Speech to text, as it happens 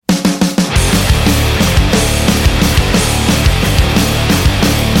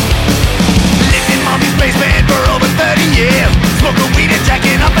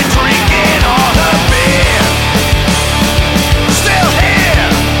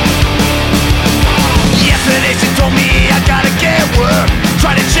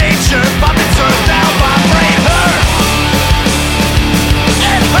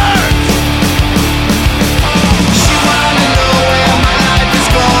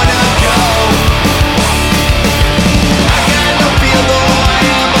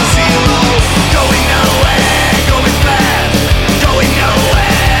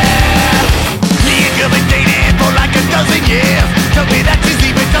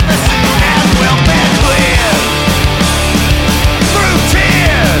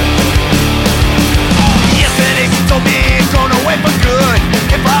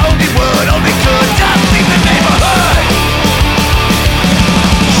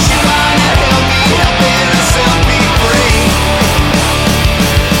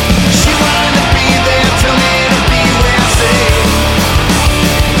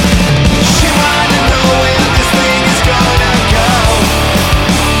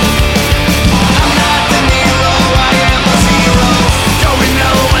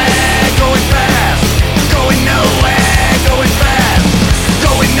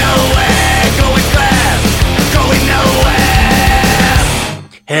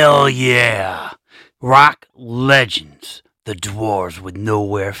Hell yeah! Rock legends, the Dwarves with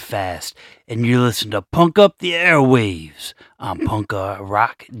Nowhere Fast, and you listen to Punk Up the Airwaves on Punk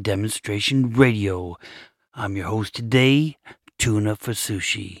Rock Demonstration Radio. I'm your host today, Tuna for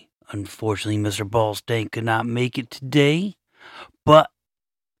Sushi. Unfortunately, Mr. Ballstank could not make it today, but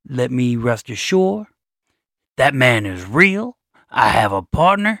let me rest assured, that man is real. I have a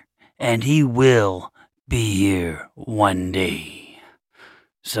partner, and he will be here one day.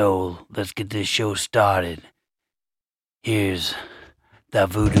 So let's get this show started. Here's the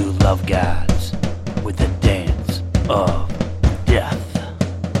Voodoo Love Gods with the Dance of Death.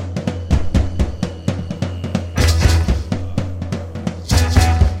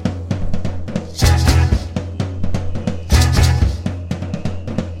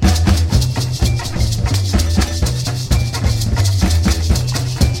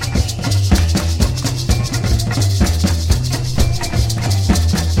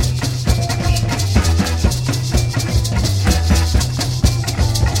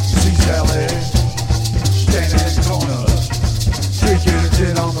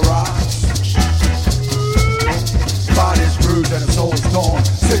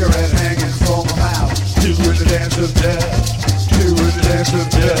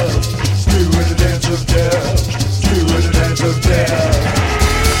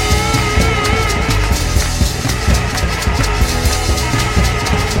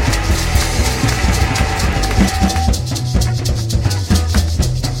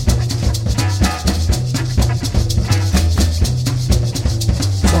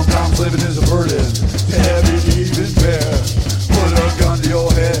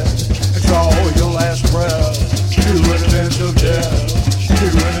 Do it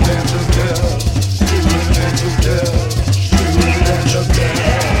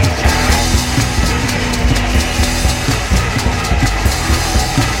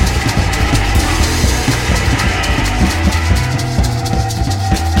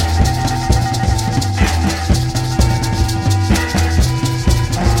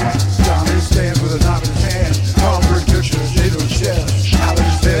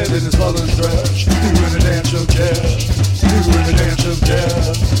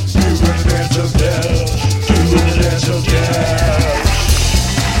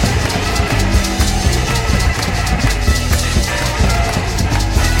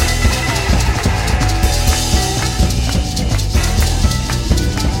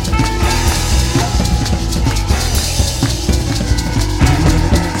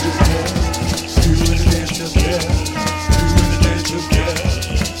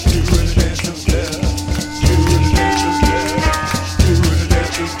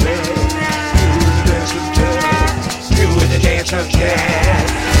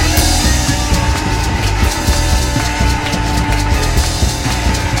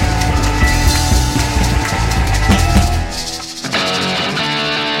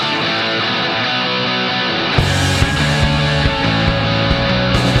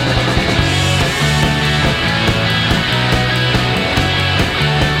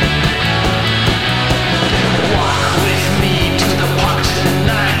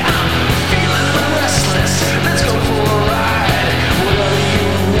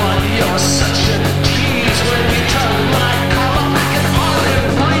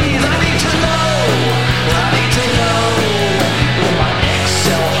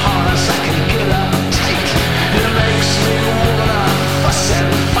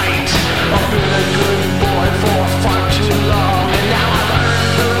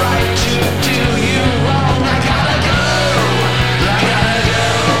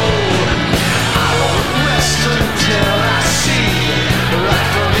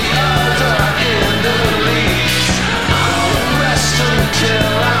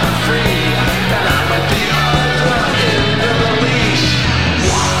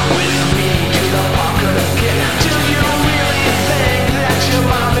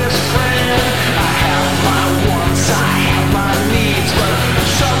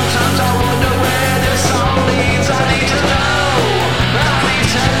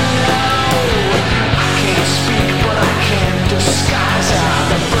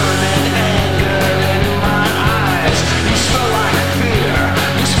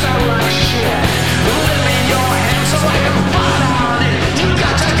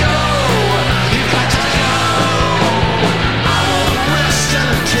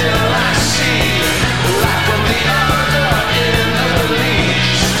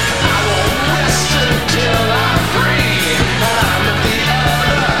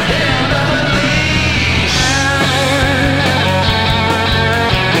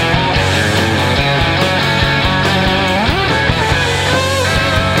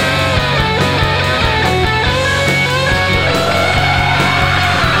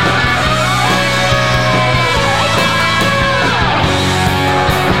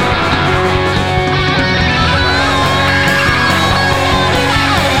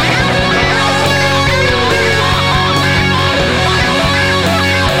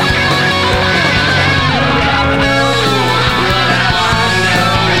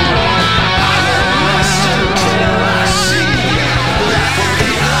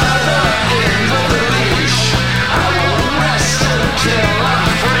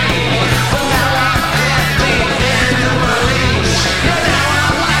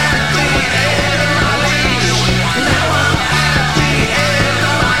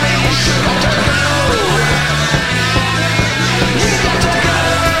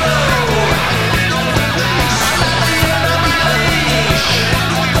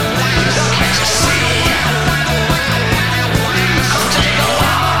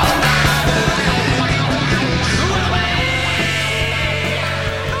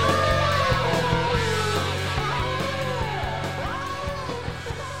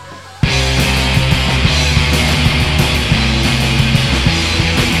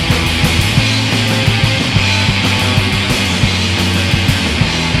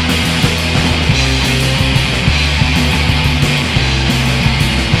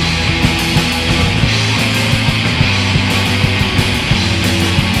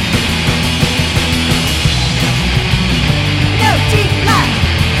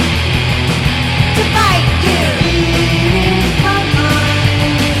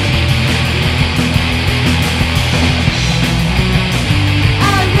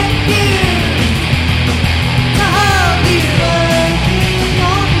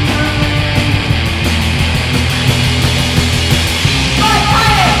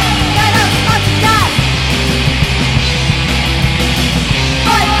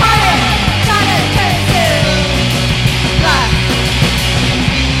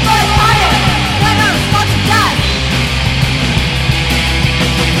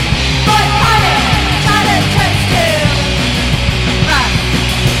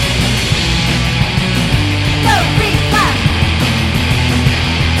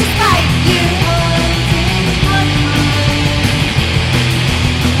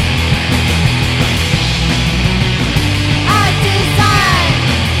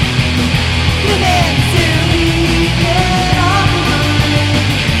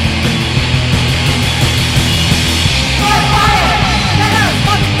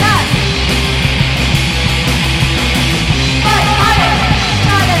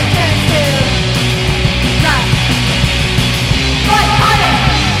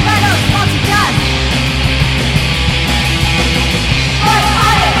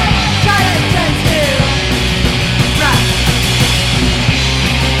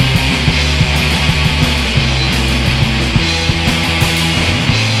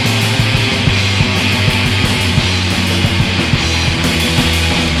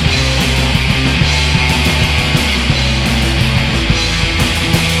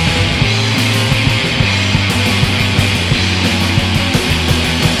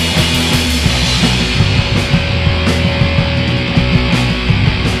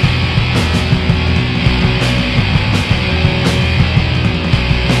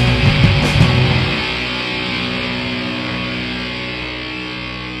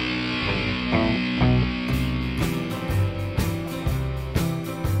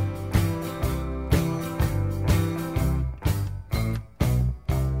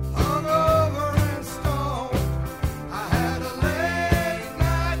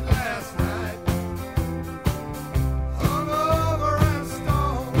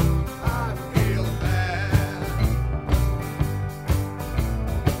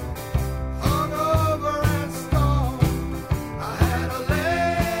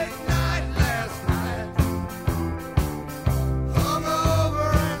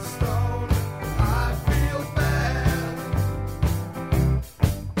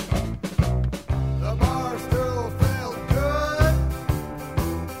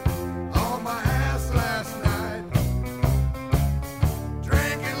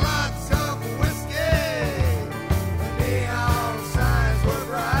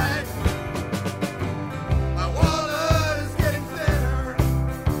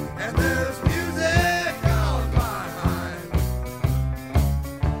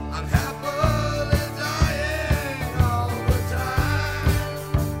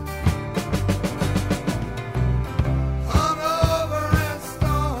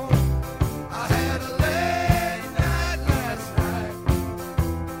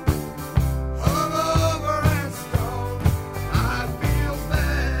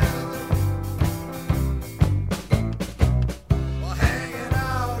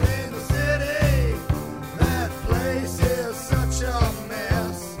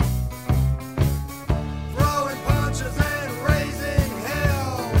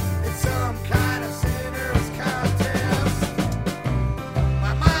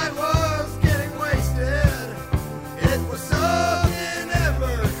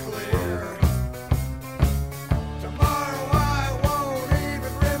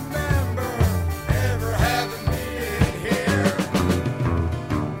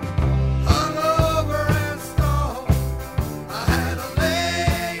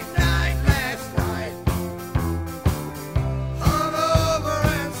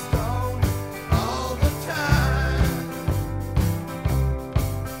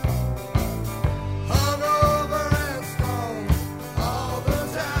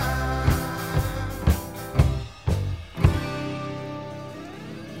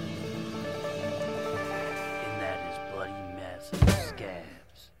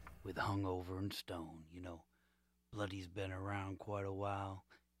Skabs with Hungover and Stone. You know, Bloody's been around quite a while.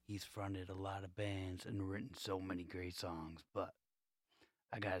 He's fronted a lot of bands and written so many great songs, but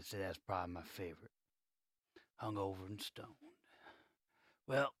I gotta say that's probably my favorite. Hungover and Stoned.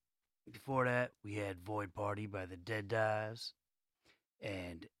 Well, before that, we had Void Party by the Dead Dives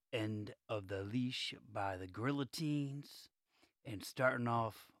and End of the Leash by the Gorilla Teens. And starting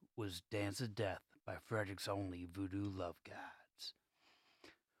off was Dance of Death by Frederick's Only Voodoo Love Gods.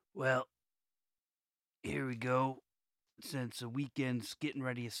 Well, here we go. Since the weekend's getting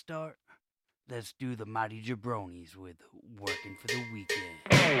ready to start, let's do the Mighty Jabronies with Working for the Weekend.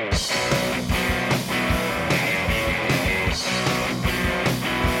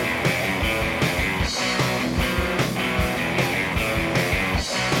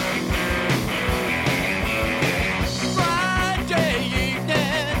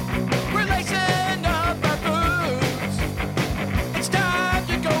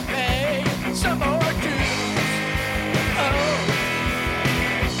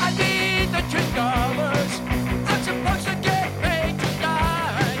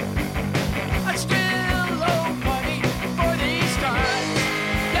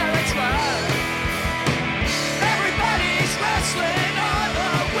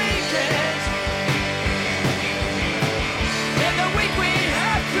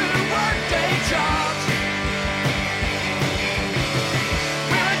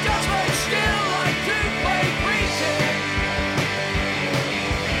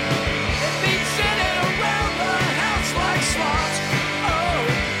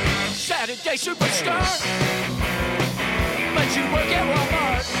 Superstar, but you work at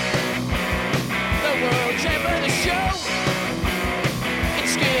Walmart. The world champ of the show,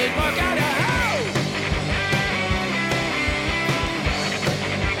 it's Skid Mark, Idaho.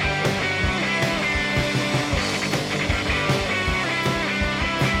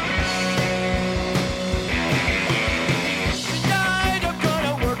 Tonight I'm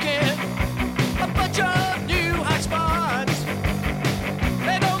gonna work in a bunch of new hot spots,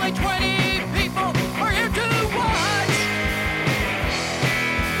 and only 20 are here to watch.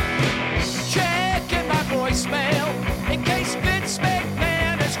 Checking my voicemail in case Vince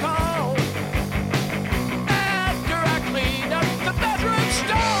McMahon is called. After I clean up the bathroom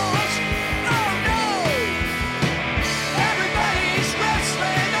stalls, oh no, everybody's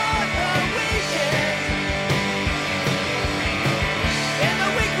wrestling on the weekend. In the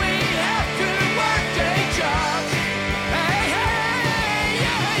week we have to work day jobs. Hey, hey,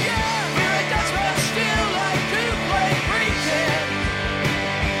 yeah, yeah, we're a Dutchman, still like to play pretend.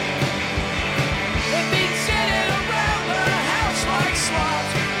 It means sitting around the house like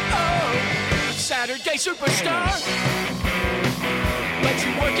sloths. Oh, Saturday superstar, but you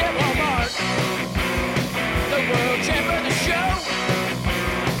work at Walmart. The world champ of the show,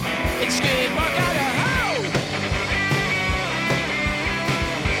 it's Skid Mark, Idaho.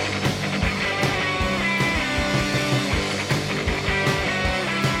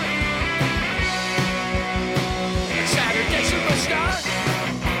 Saturday superstar,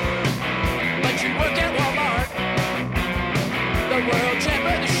 but you work at Walmart. The world champ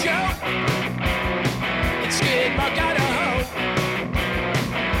of the show, it's Skid Mark, Idaho.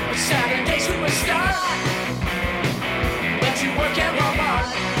 Saturday superstar, but you work at Walmart.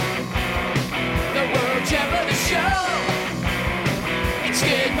 The world champ of the show, it's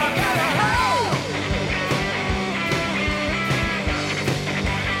Skid Mark, Idaho.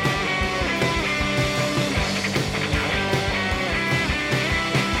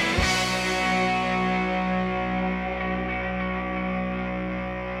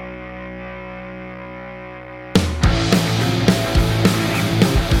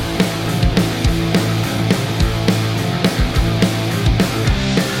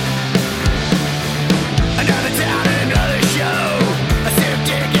 Another town, another show. A sip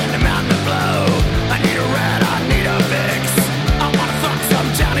dick in the mountain of blow. I need a rat, I need a fix. I wanna fuck some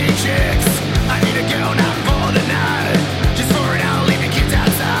towny chicks. I need a girl not for the night. Just for an hour, leave your kids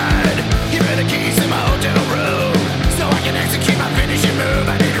outside. Give her the keys to my hotel room, so I can execute my finishing move.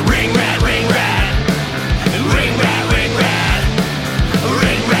 I need a ring rat, ring rat. Ring rat, ring rat.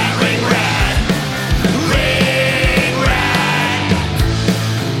 Ring rat, ring rat. Ring rat.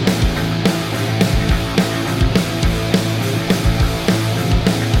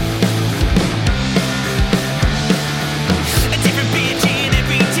 A different bitch in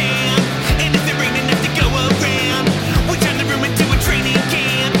every town, and if there ain't enough to go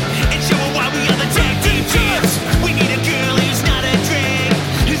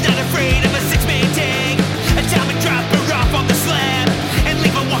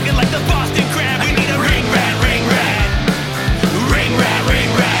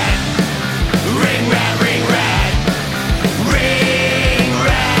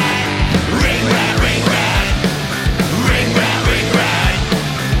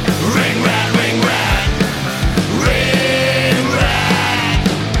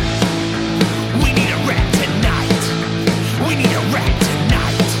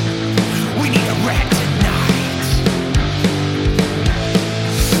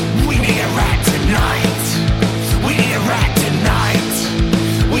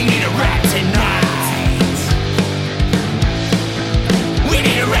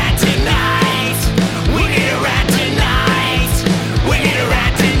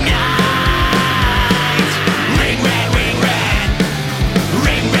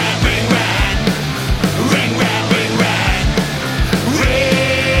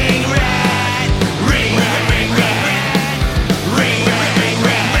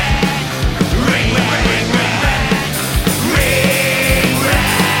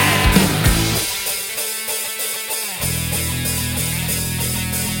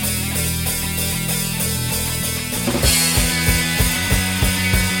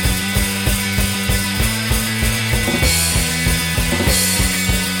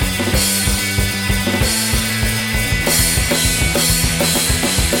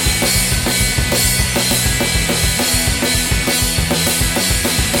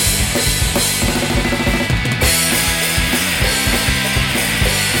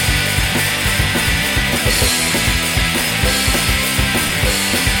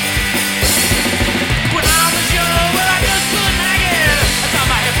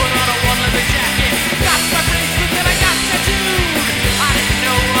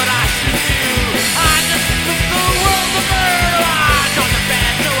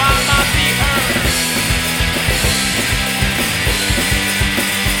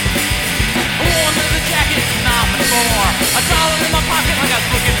dollar in my pocket like I was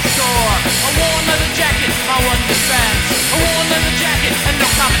looking to store. A worn leather jacket, my one defense. A worn leather jacket and no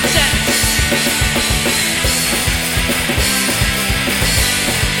common sense.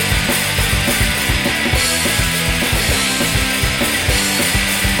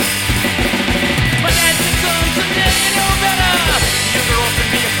 My dad said, son, someday you know better. You grow up and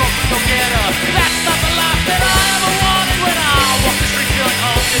be a corporate go-getter. That's not the life that I ever wanted when I walked the street feeling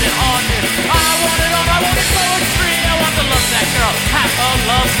haunted and haunted. I wanted all, I wanted poetry. I want to love that girl, have her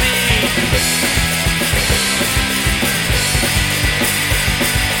love me.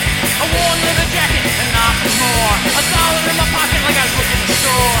 A worn leather jacket and nothing more. A dollar in my pocket like I was looking the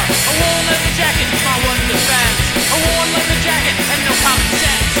store. A worn leather jacket is my one defense. A worn leather jacket and no common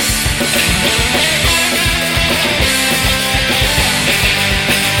sense.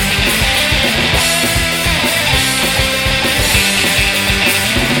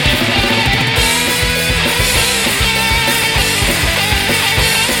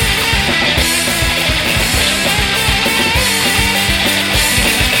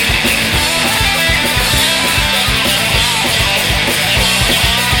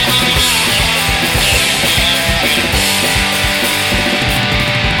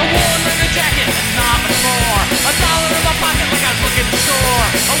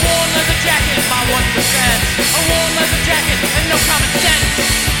 A worn leather jacket is my one defense. A worn leather jacket and no common sense.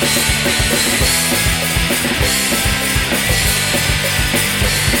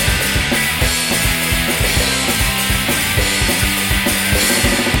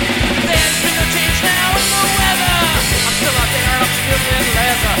 There's been no change now in the weather. I'm still out there and I'm still in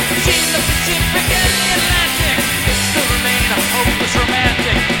leather. Between the Pacific and the Atlantic, still remain a hopeless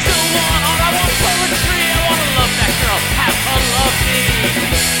romantic. Still want all I want poetry. I want to love that girl, have her love me.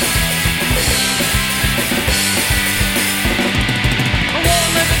 A worn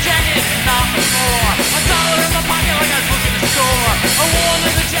leather jacket, not much more. A dollar in my pocket like I was looking to store. A worn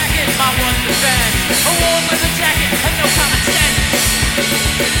leather jacket, my one defense. A worn leather jacket and no common sense.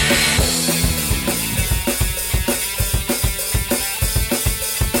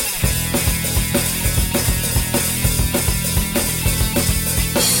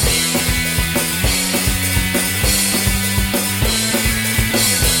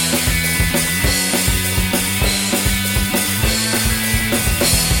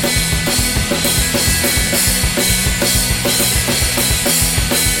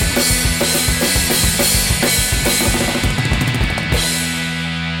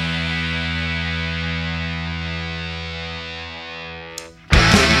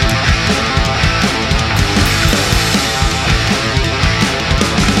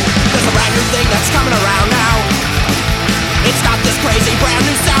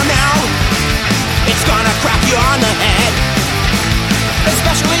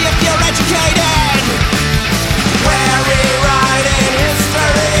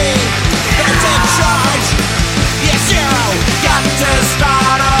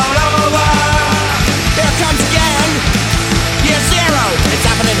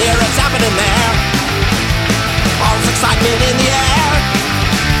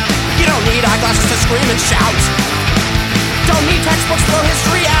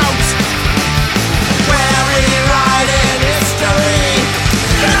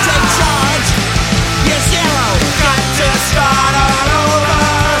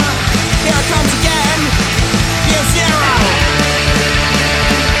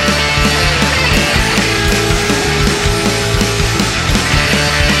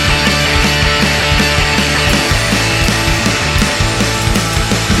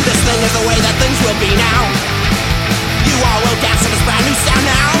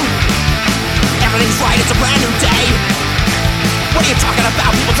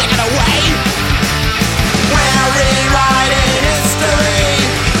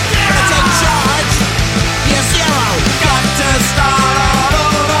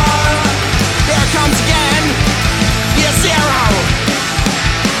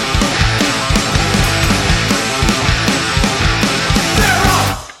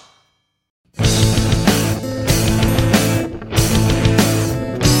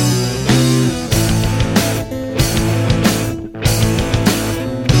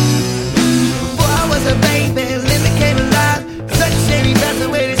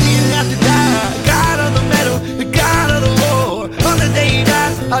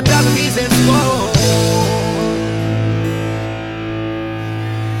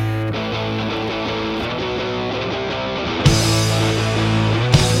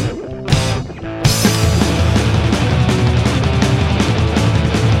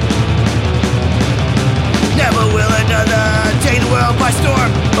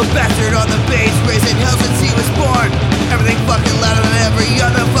 storm. A bastard on the base, raising hell since he was born. Everything fucking louder than every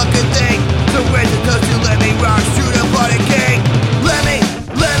other fucking thing. So raise a toast to let me rock, shoot up on a king. Let me,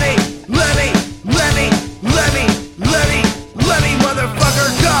 motherfucker,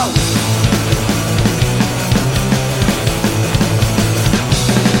 go!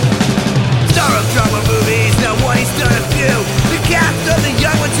 Star of drama movies, now one he's done a few. The cast of the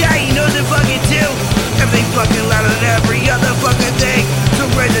young ones, yeah, he knows it fucking too. Everything fucking louder than every other fucking thing. So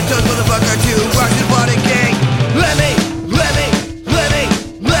raise a toast, motherfucker, to rock the body king. Let me,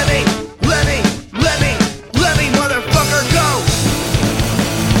 motherfucker, go!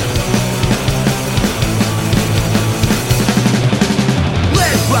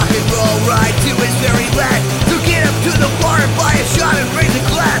 Let's rock and roll right to his very last. So get up to the bar and buy a shot and raise a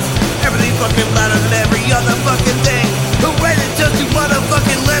glass. Everything fucking louder than every other fucking thing. Who raise it just to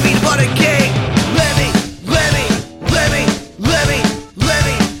motherfucking Lemmy, but a king.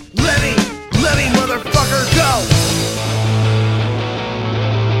 Lemmy, motherfucker, go!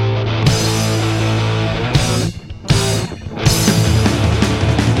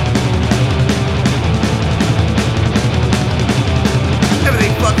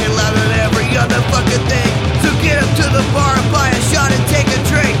 Everything fucking louder than every other fucking thing. So get up to the bar and buy a shot and take a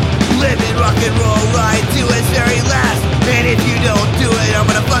drink. Living rock and roll right to its very last. And if you don't do it, I'm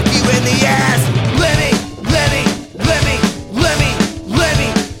gonna fuck you in the ass. Lemmy,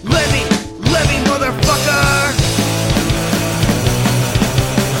 motherfucker!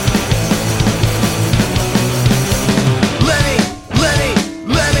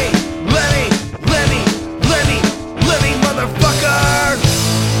 Lemmy, motherfucker!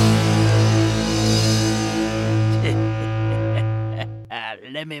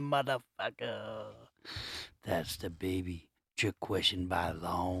 Lemmy, motherfucker. That's the baby. Trick question by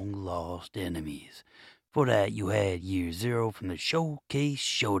long lost enemies. For that, you had Year Zero from the Showcase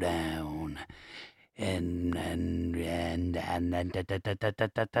Showdown. And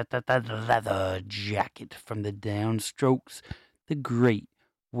Leather Jacket from the Downstrokes, the great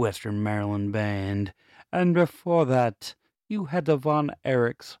Western Maryland band. And before that, you had the Von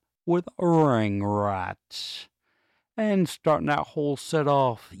Erichs with Ring Rat. And starting that whole set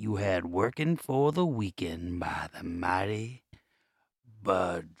off, you had Working for the Weekend by the mighty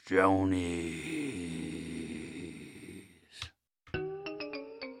Jabronies.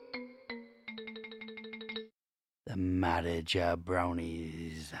 The mighty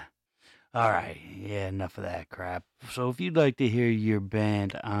Jabronies. Alright, yeah, enough of that crap. So if you'd like to hear your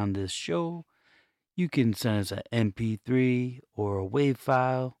band on this show, you can send us an MP3 or a WAV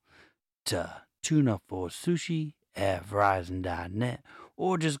file to tunaforsushi@verizon.net,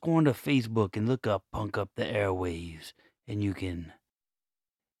 or just go onto Facebook and look up Punk Up the Airwaves, and you can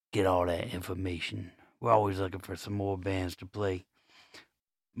get all that information. We're always looking for some more bands to play.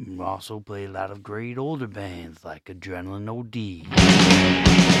 We also play a lot of great older bands like Adrenaline OD.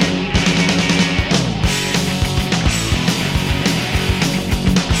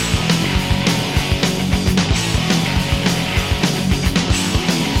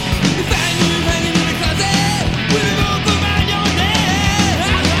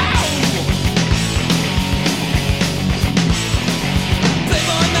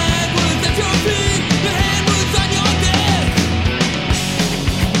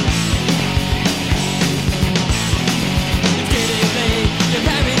 It's getting late, you're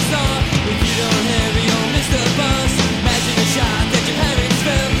having some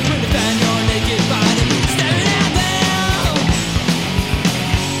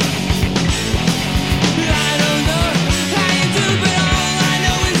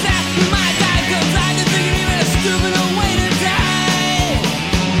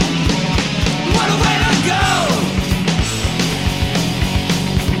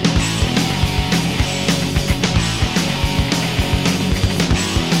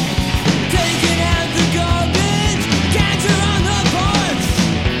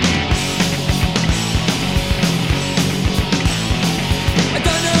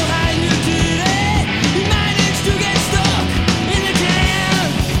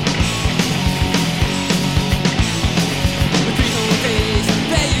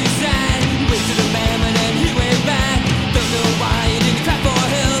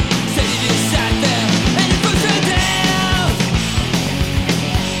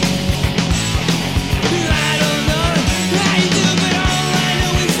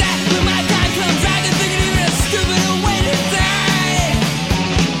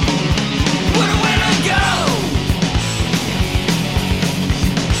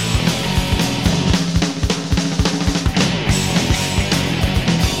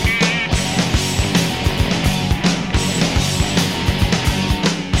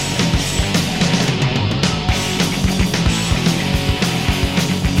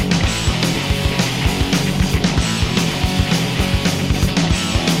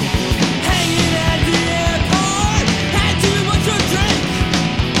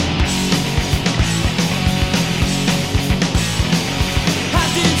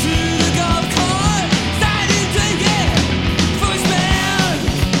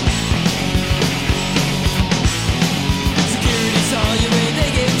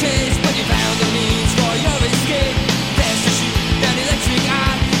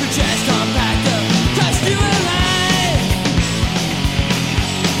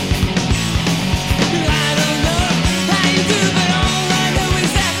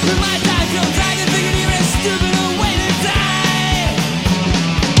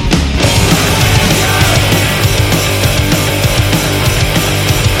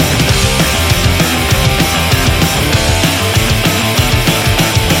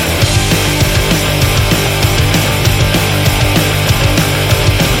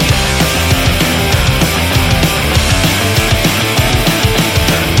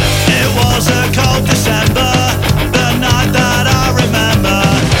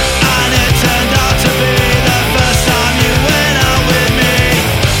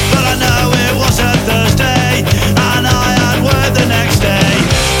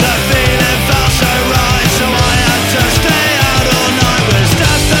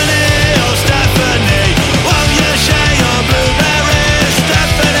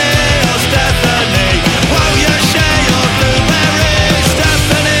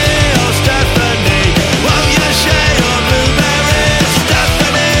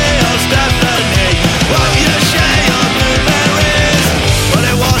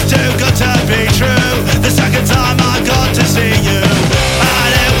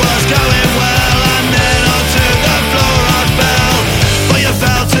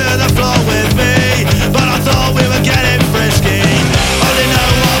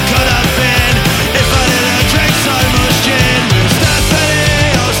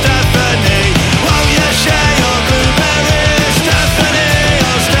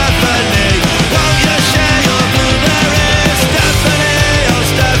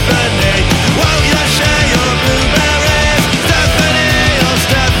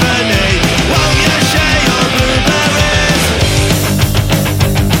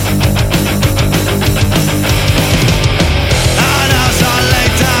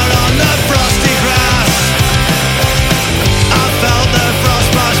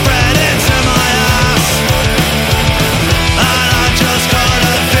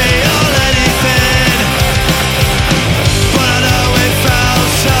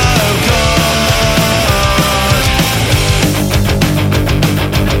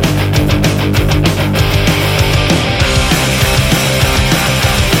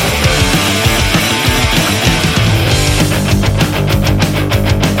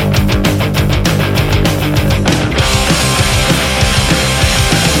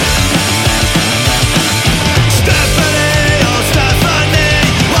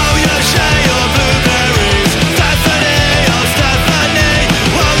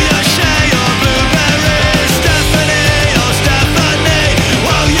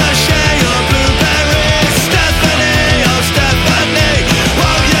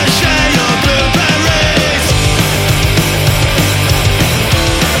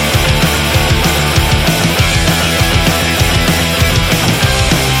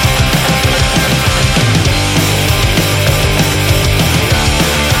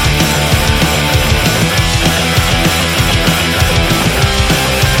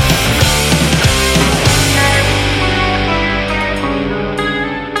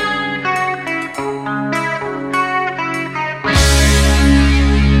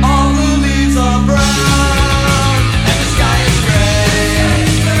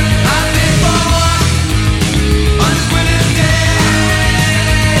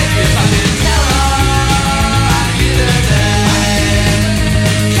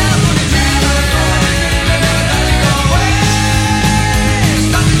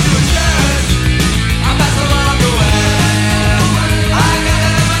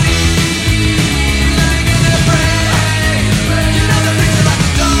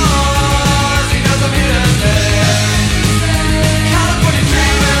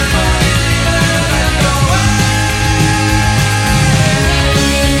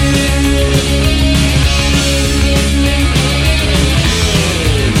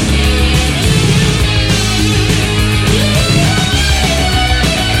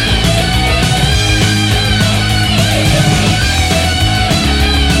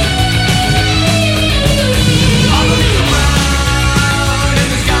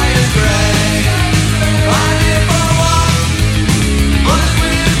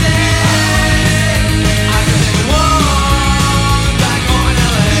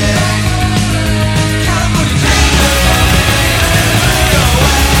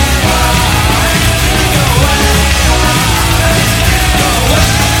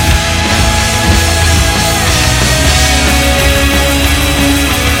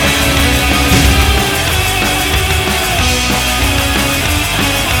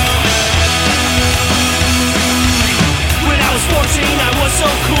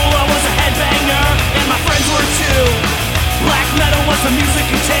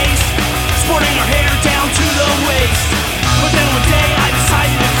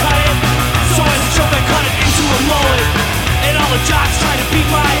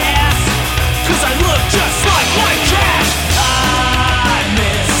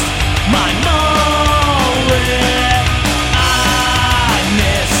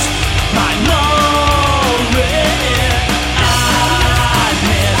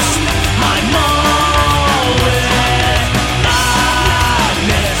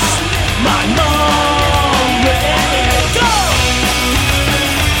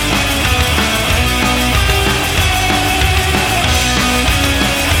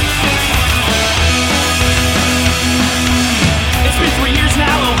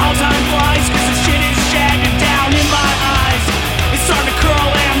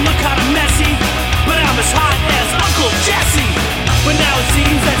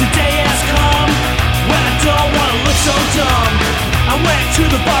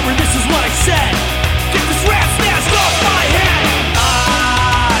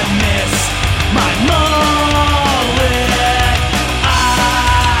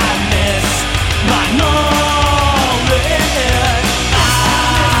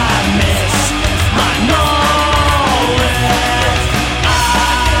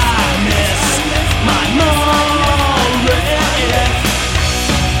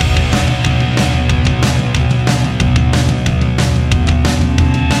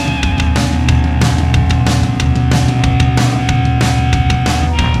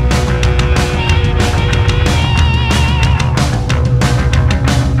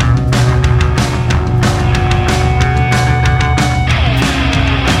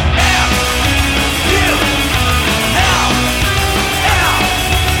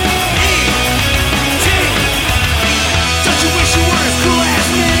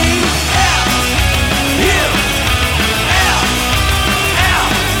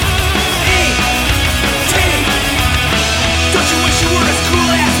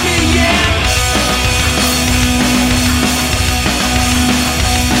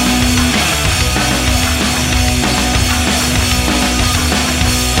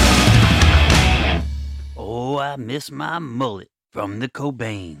Kiss My Mullet from the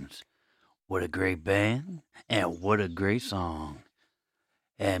Kobanes. What a great band, and what a great song.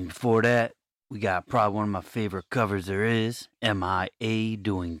 And before that, we got probably one of my favorite covers there is, MIA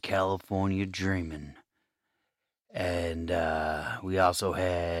doing California Dreamin'. And we also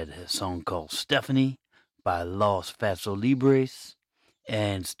had a song called Stephanie by Los Fatso Libres.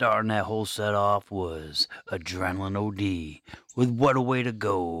 And starting that whole set off was Adrenaline OD with What a Way to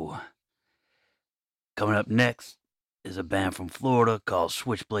Go. Coming up next is a band from Florida called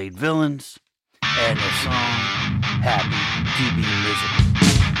Switchblade Villains and their song Happy to Be Miserable.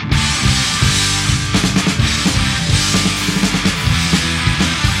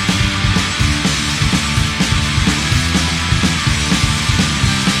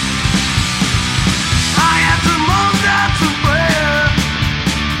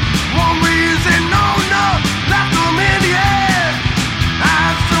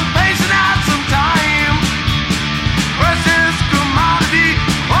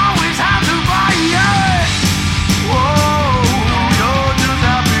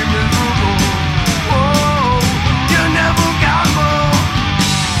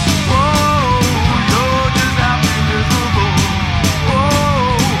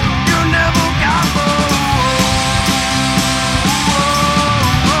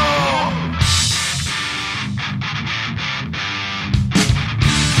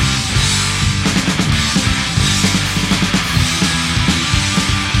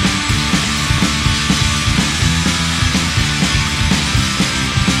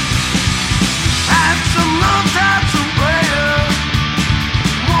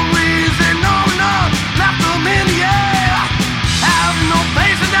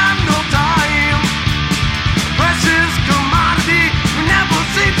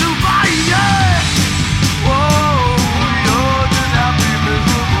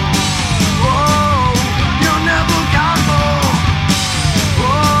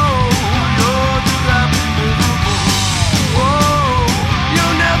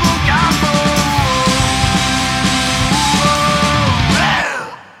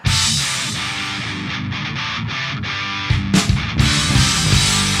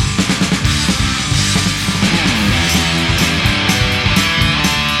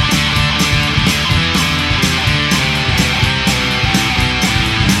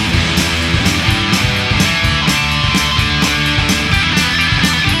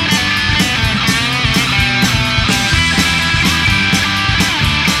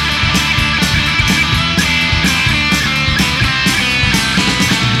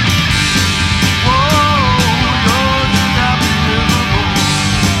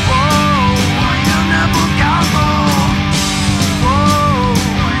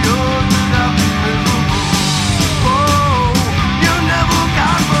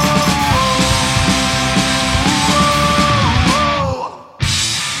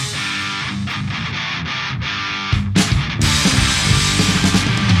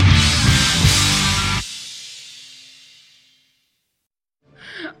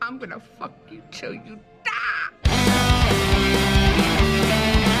 I'm gonna fuck you till you die.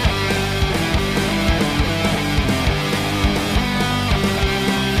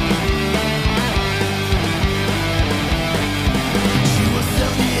 She was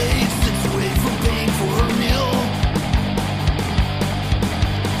 78, 6 away from paying for her meal.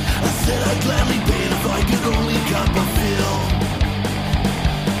 I said I'd gladly pay it if I could only cop a fill.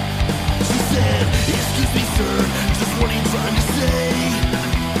 She said, excuse me sir, just what are you trying to say?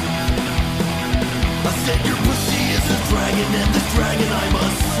 I said your pussy is a dragon and this dragon I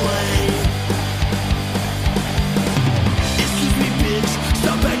must slay. Excuse me bitch,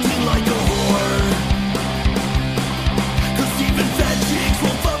 stop acting like a whore. Cause even fat chicks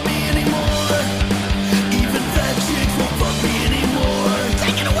won't fuck me anymore. Even fat chicks won't fuck me anymore.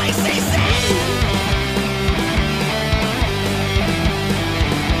 Take it away, Cece!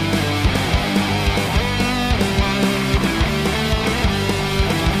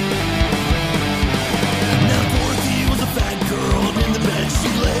 Now Dorothy was a fat girl in the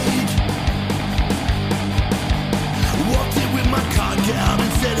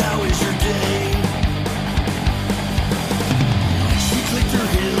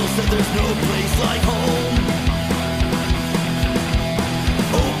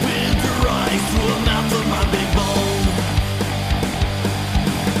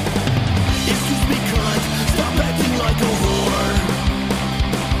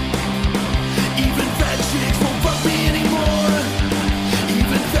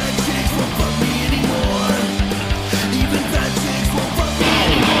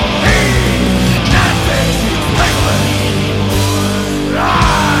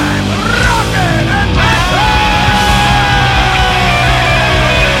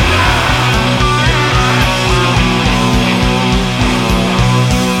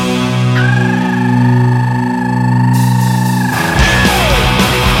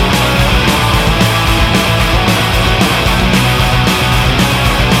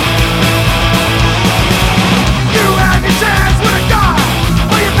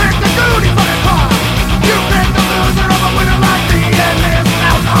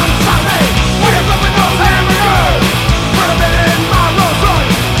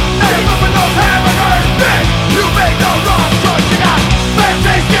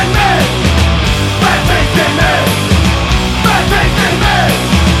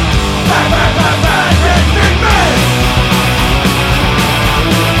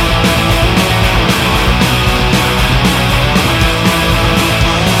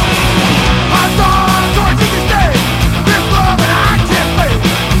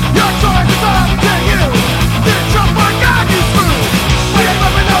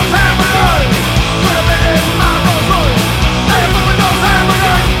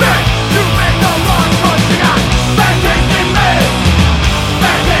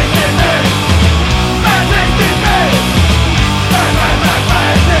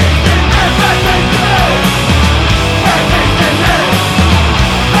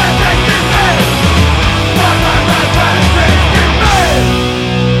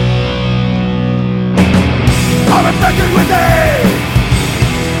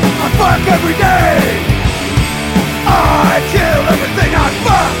fuck every day. I kill everything I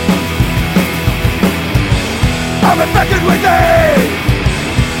fuck. I'm infected with AIDS.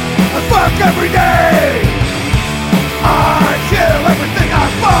 I fuck every day. I kill everything I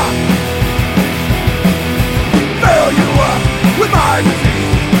fuck. Fill you up with my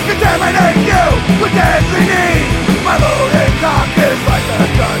disease. Contaminate you with deadly need. My loaded cock is like a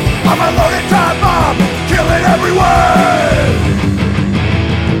gun. I'm a loaded time bomb, killing everyone.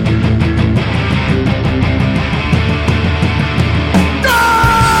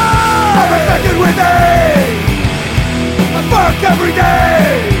 I'm infected with AIDS. I fuck every day.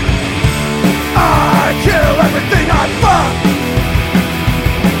 I kill everything I fuck.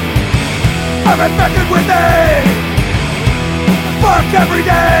 I'm infected with AIDS. I fuck every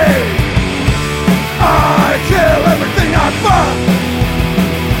day. I kill everything I fuck.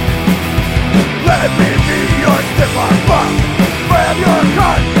 Let me be your stiff-arm fuck. Grab your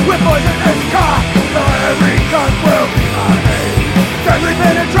cunt with poisonous cock. Every cunt will be my aim. Deadly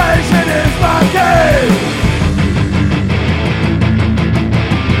penetration is my game.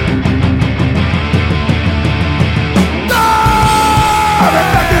 I'm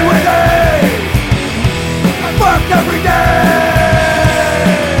infected with AIDS. I fuck every day.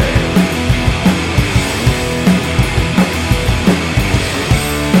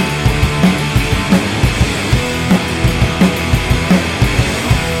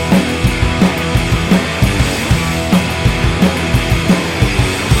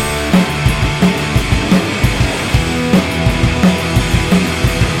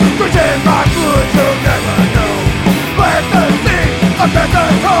 Pretend my fluid you'll never know. Plant the seed of death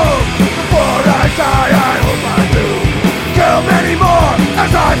and hope. Before I die, I hope I do. Kill many more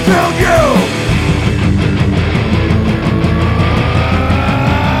as I killed you.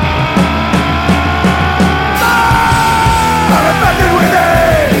 I'm infected with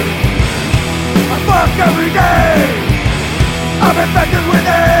AIDS. I fuck every day. I'm infected with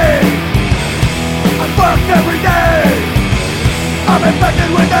AIDS. I fuck every day. I'm infected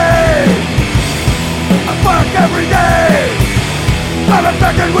with AIDS. I fuck every day. I'm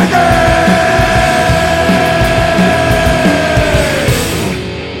infected with AIDS.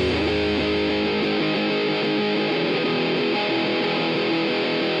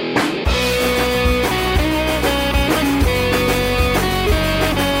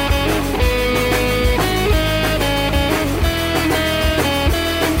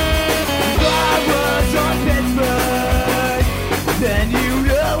 If I was on Pittsburgh, then you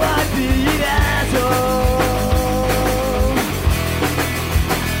know I'd be an asshole.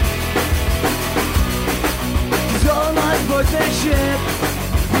 'Cause all my sportsmanship,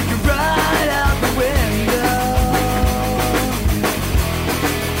 we could ride out the window.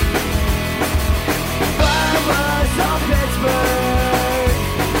 If I was on Pittsburgh,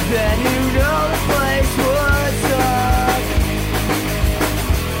 then you know the place would suck.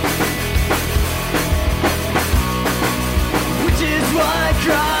 Which is why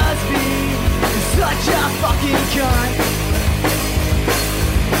Crosby is such a fucking cunt.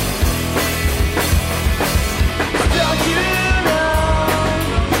 Don't you know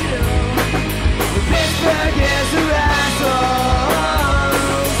Pittsburgh is a assholes.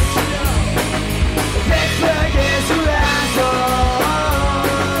 Pittsburgh is a assholes.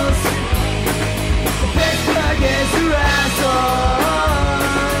 Pittsburgh is a assholes.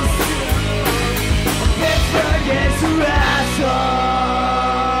 Pittsburgh is a assholes.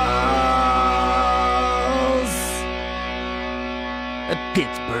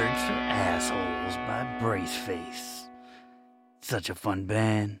 Pittsburgh's for Assholes by Braceface. Such a fun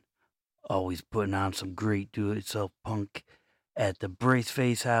band. Always putting on some great do-it-yourself punk at the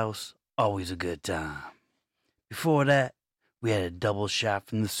Braceface house. Always a good time. Before that, we had a double shot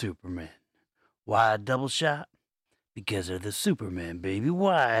from the Supermen. Why a double shot? Because they're the Supermen, baby.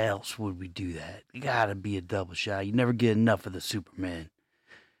 Why else would we do that? It gotta be a double shot. You never get enough of the Supermen.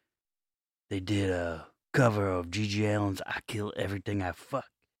 They did a cover of G.G. Allen's I Kill Everything I Fuck,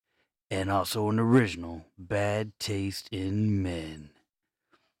 and also an original, Bad Taste in Men.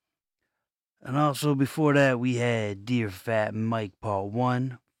 And also before that, we had Dear Fat Mike Part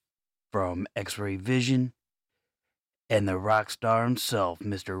 1 from X-Ray Vision, and the rock star himself,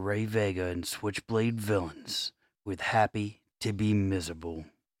 Mr. Ray Vega and Switchblade Villains, with Happy to Be Miserable.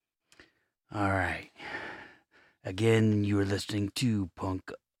 Alright. Again, you are listening to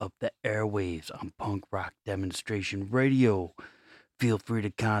Punk Up the Airwaves on Punk Rock Demonstration Radio. Feel free to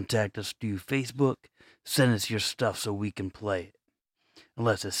contact us through Facebook. Send us your stuff so we can play it.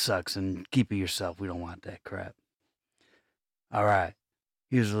 Unless it sucks, and keep it yourself. We don't want that crap. Alright.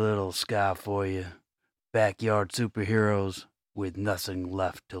 Here's a little ska for you. Backyard Superheroes with nothing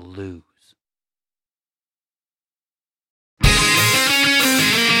left to lose.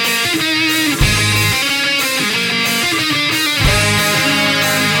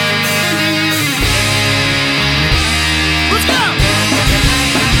 Let's go!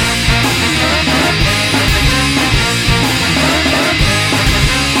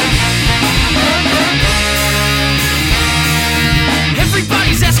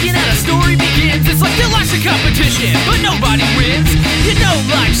 Everybody's asking how the story begins. It's like the life's a competition, but nobody wins. You know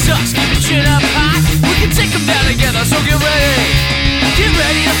life sucks, keep your chin up high. We can take them down together, so get ready. Get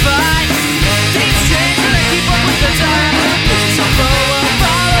ready to fight. Things change, but I keep up with the time. Push yourself forward,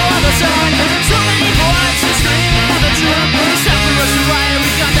 follow on the side. So many voices screaming at the truth. It's time for us to riot,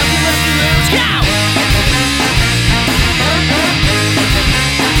 we got nothing left to lose. Go!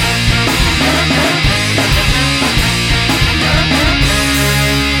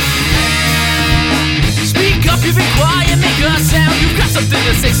 Speak up, you've been quiet, make a sound. You've got something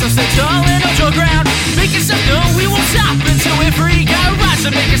to say, so stay tall and hold your ground. Make yourself known, we won't stop until we're free. Gotta rise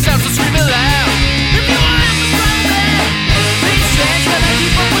and make a sound, so scream it loud. If you want help, it's right there. Things change, but I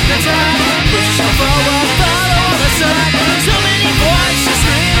keep up with the time. Push yourself forward, follow on the side. So many voices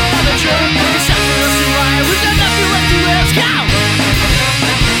screaming at the truth. It's time for us to riot, we've got nothing left to lose. Go!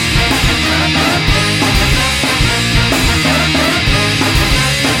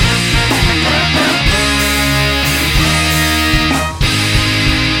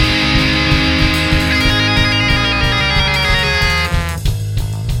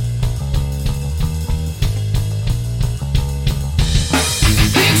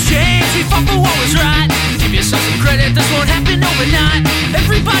 We fought for what was right. Give yourself some credit, this won't happen overnight.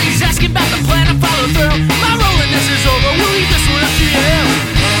 Everybody's asking about the plan and follow through. My role in this is over, we'll leave this one up to you.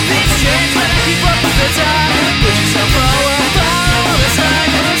 Things change, but I keep up with the time. Push yourself forward, follow the side.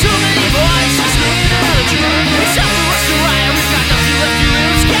 So many voices screaming out the truth. It's time for us to riot, we've got nothing left to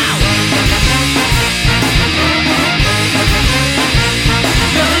lose. Go!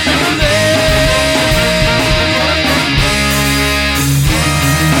 Nothing left to lose.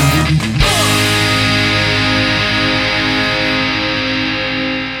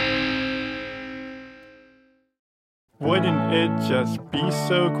 Wouldn't it just be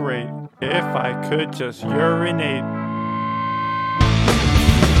so great if I could just urinate?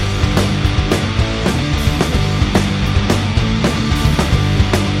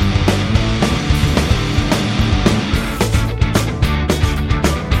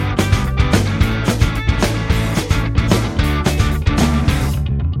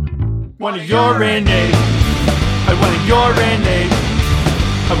 Wanna urinate. I wanna urinate.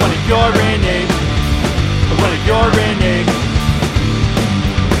 I wanna urinate. I wanna urinate.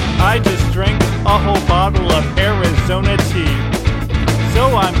 I just drank a whole bottle of Arizona tea.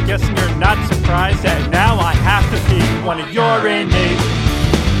 So I'm guessing you're not surprised that now I have to pee. Wanna urinate.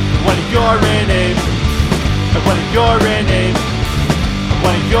 I wanna urinate. I wanna urinate. I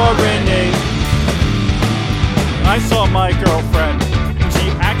wanna urinate. I saw my girlfriend and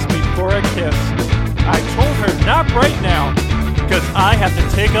she asked me for a kiss. I told her not right now, cause I have to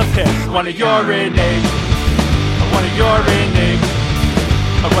take a piss. Wanna urinate. I wanna urinate.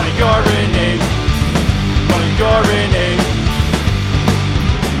 I wanna urinate. Wanna urinate.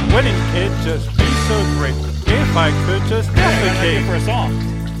 Wouldn't it just be so great if I could just defecate? For a song.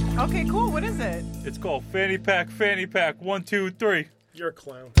 Okay, cool. What is it? It's called Fanny Pack, 1, 2, 3. You're a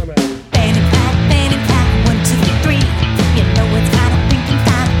clown. Fanny pack, 1, 2, 3. You know it's kind of pink and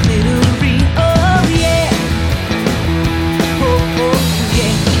kind of glittery. Oh yeah. Oh, oh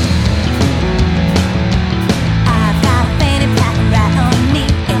yeah. I've got a fanny pack right on me.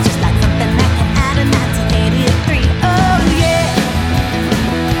 It's just like something that came out of 1983. Oh yeah.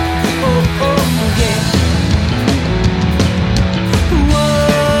 Oh, oh yeah. Whoa,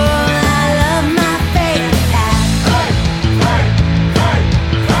 I love my fanny pack.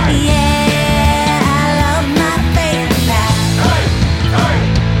 Yeah, I love my fanny pack.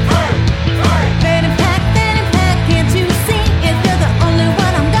 Fanny pack, can't you see? If you're the only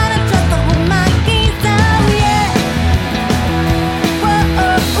one I'm gonna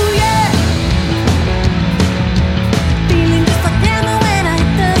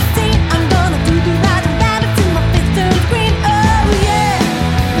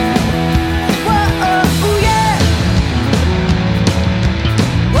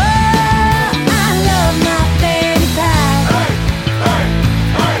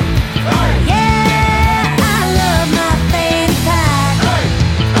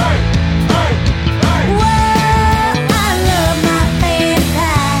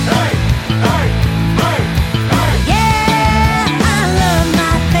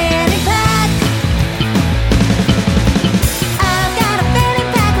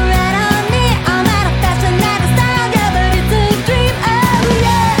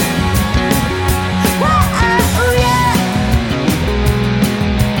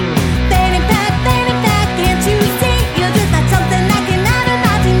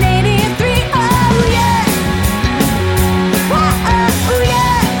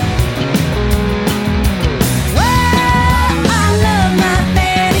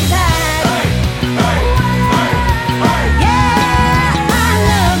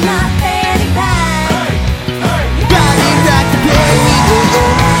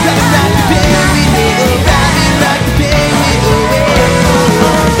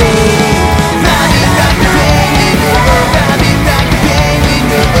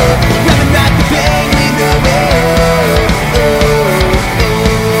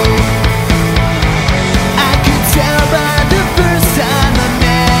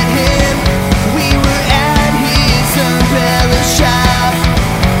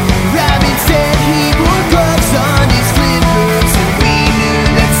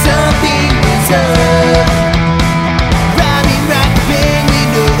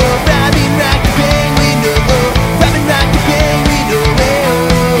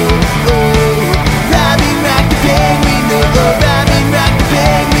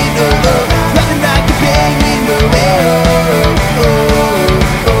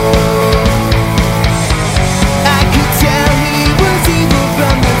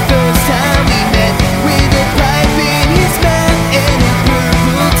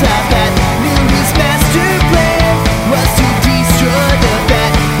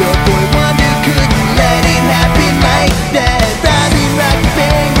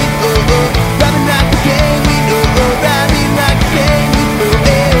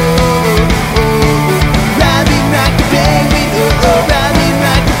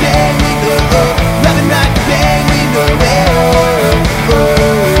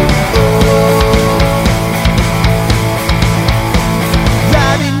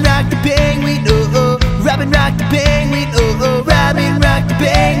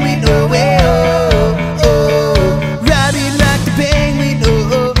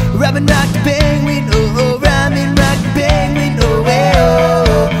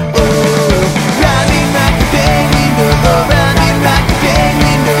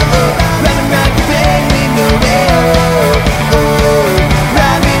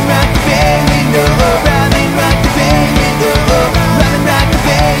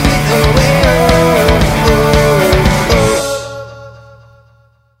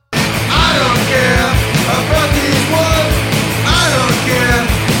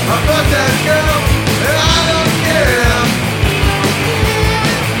that girl, and I don't care.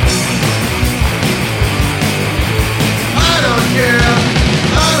 I don't care.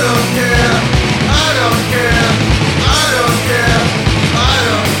 I don't care. I don't care. I don't care. I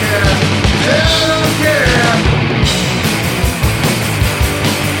don't care. I don't care.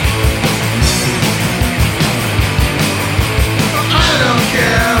 I don't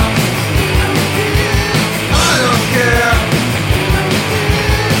care. I don't care.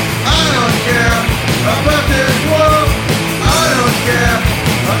 I don't care about this world. I don't care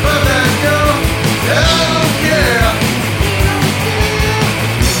about that girl. I don't care.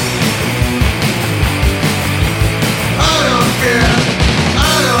 I don't care.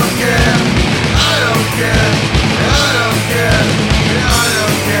 I don't care. I don't care. I don't care. I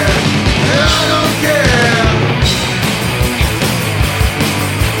don't care. I don't care.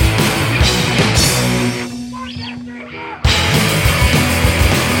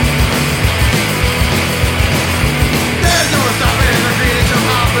 There's no stopping the creation of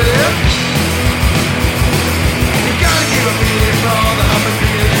Hop-Rancid. You gotta give a beat for all the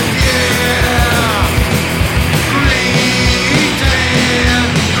Hop-Rancid. Yeah. Creatin,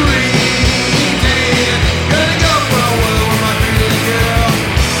 Creatin. Gonna go for a whirl with my pretty girl.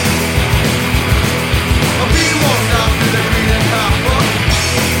 A beat won't stop till the Creatin hopper.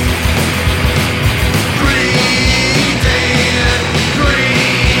 Creatin, Creatin.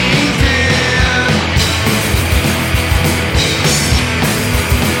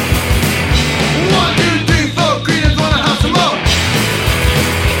 1, 2, 3, 4, Creatins wanna have some more.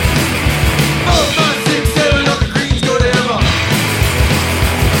 4, 5, 6, 7, other Creatins go to heaven.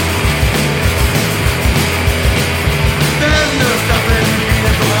 There's no stopping the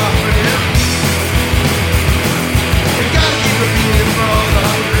Creatin from Hop-Rancid. You gotta keep repeating for all the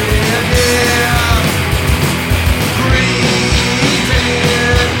Hop-Rancid, yeah. Creatin,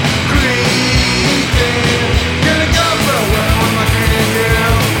 Creatin. Gonna go for a whirl with my Creatin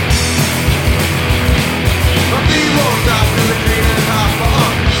girl. My beat won't stop till the Creatin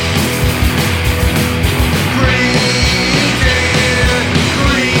hopper. Creatin,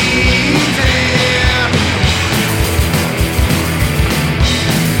 Creatin.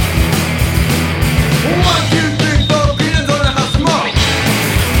 1, 2, 3, 4, Creatins wanna have some more.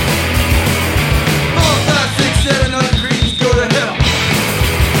 4, 5, 6, 7, other Creatins go to hell.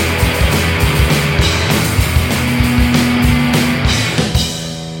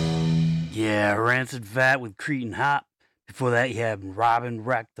 Yeah, Rancid Fat with Cretin Hop. Before that, you had Robin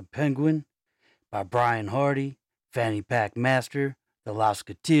Wreck the Penguin by Brian Hardy, Fanny Pack Master, the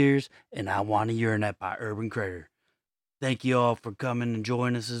Lousekateers, and I Want to Urinate by Urban Critter. Thank you all for coming and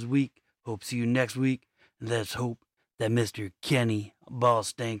joining us this week. Hope to see you next week. And let's hope that Mr. Kenny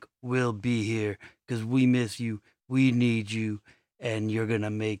Ballstank will be here, because we miss you, we need you, and you're going to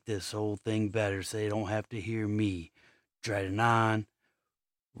make this whole thing better so they don't have to hear me dreading on,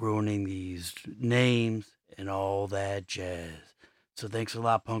 ruining these names, and all that jazz. So thanks a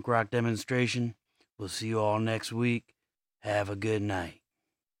lot, Punk Rock Demonstration. We'll see you all next week. Have a good night.